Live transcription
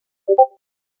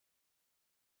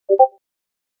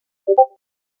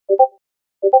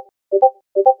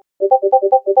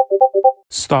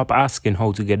Stop asking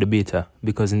how to get the beta,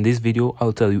 because in this video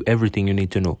I'll tell you everything you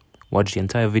need to know. Watch the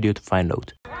entire video to find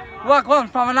out. Welcome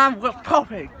from another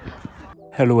topic.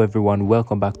 Hello everyone,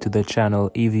 welcome back to the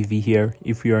channel. AVV here.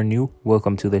 If you are new,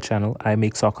 welcome to the channel. I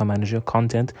make soccer manager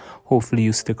content. Hopefully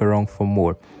you stick around for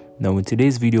more. Now in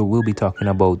today's video we'll be talking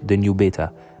about the new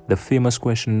beta. The famous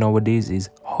question nowadays is,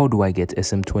 how do I get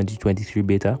SM23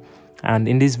 beta? And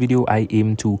in this video I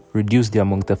aim to reduce the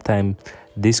amount of time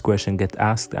this question gets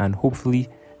asked, and hopefully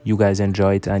you guys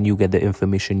enjoy it and you get the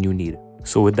information you need.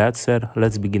 So with that said,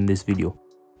 let's begin this video.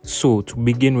 So to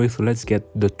begin with, let's get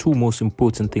the two most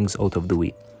important things out of the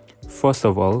way. First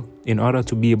of all, in order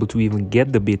to be able to even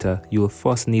get the beta, you will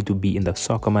first need to be in the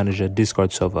Soccer Manager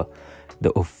Discord server,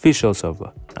 the official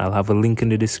server. I'll have a link in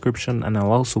the description and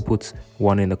I'll also put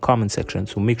one in the comment section,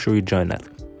 so make sure you join that.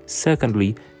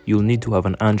 Secondly, you'll need to have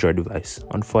an Android device.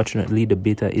 Unfortunately, the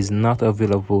beta is not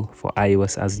available for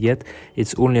iOS as yet.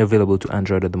 It's only available to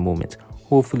Android at the moment.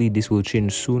 Hopefully this will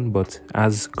change soon, but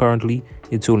as currently,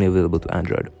 it's only available to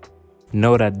Android.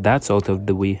 Now that that's out of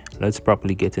the way, let's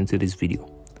properly get into this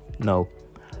video. Now,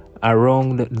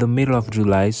 around the middle of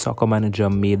July, Soccer Manager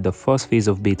made the first phase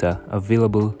of beta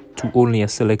available to only a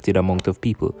selected amount of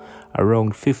people,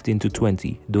 around 15 to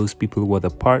 20. Those people were the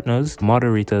partners,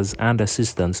 moderators, and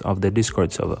assistants of the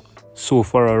Discord server. So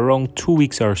for around 2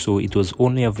 weeks or so, it was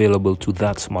only available to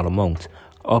that small amount,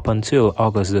 up until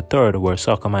August the 3rd, where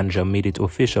Soccer Manager made it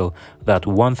official that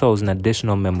 1,000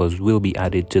 additional members will be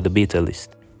added to the beta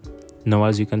list. Now,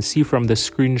 as you can see from the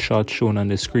screenshot shown on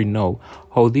the screen now,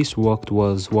 how this worked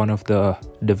was one of the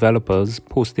developers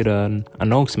posted an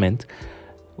announcement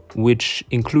which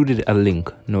included a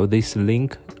link. Now, this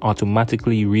link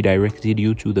automatically redirected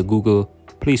you to the Google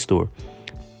Play Store.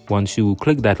 Once you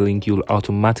click that link, you'll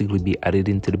automatically be added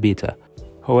into the beta.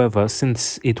 However,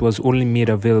 since it was only made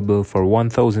available for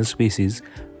 1,000 spaces,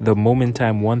 the moment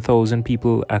 1,000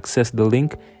 people accessed the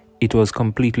link, it was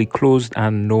completely closed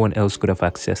and no one else could have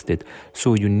accessed it.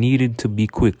 So you needed to be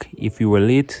quick. If you were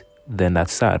late, then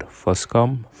that's sad. First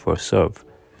come, first serve.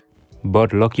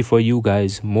 But lucky for you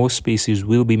guys, most spaces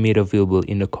will be made available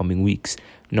in the coming weeks.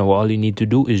 Now all you need to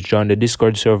do is join the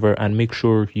Discord server and make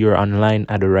sure you're online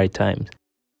at the right time.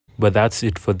 But that's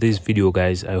it for this video,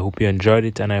 guys. I hope you enjoyed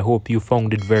it and I hope you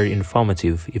found it very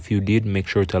informative. If you did, make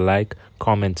sure to like,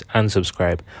 comment and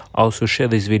subscribe. Also share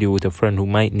this video with a friend who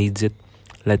might need it.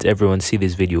 Let everyone see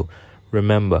this video.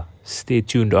 Remember, stay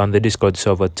tuned on the Discord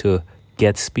server to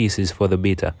get spaces for the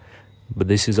beta. But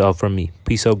this is all from me.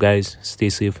 Peace out, guys. Stay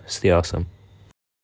safe, stay awesome.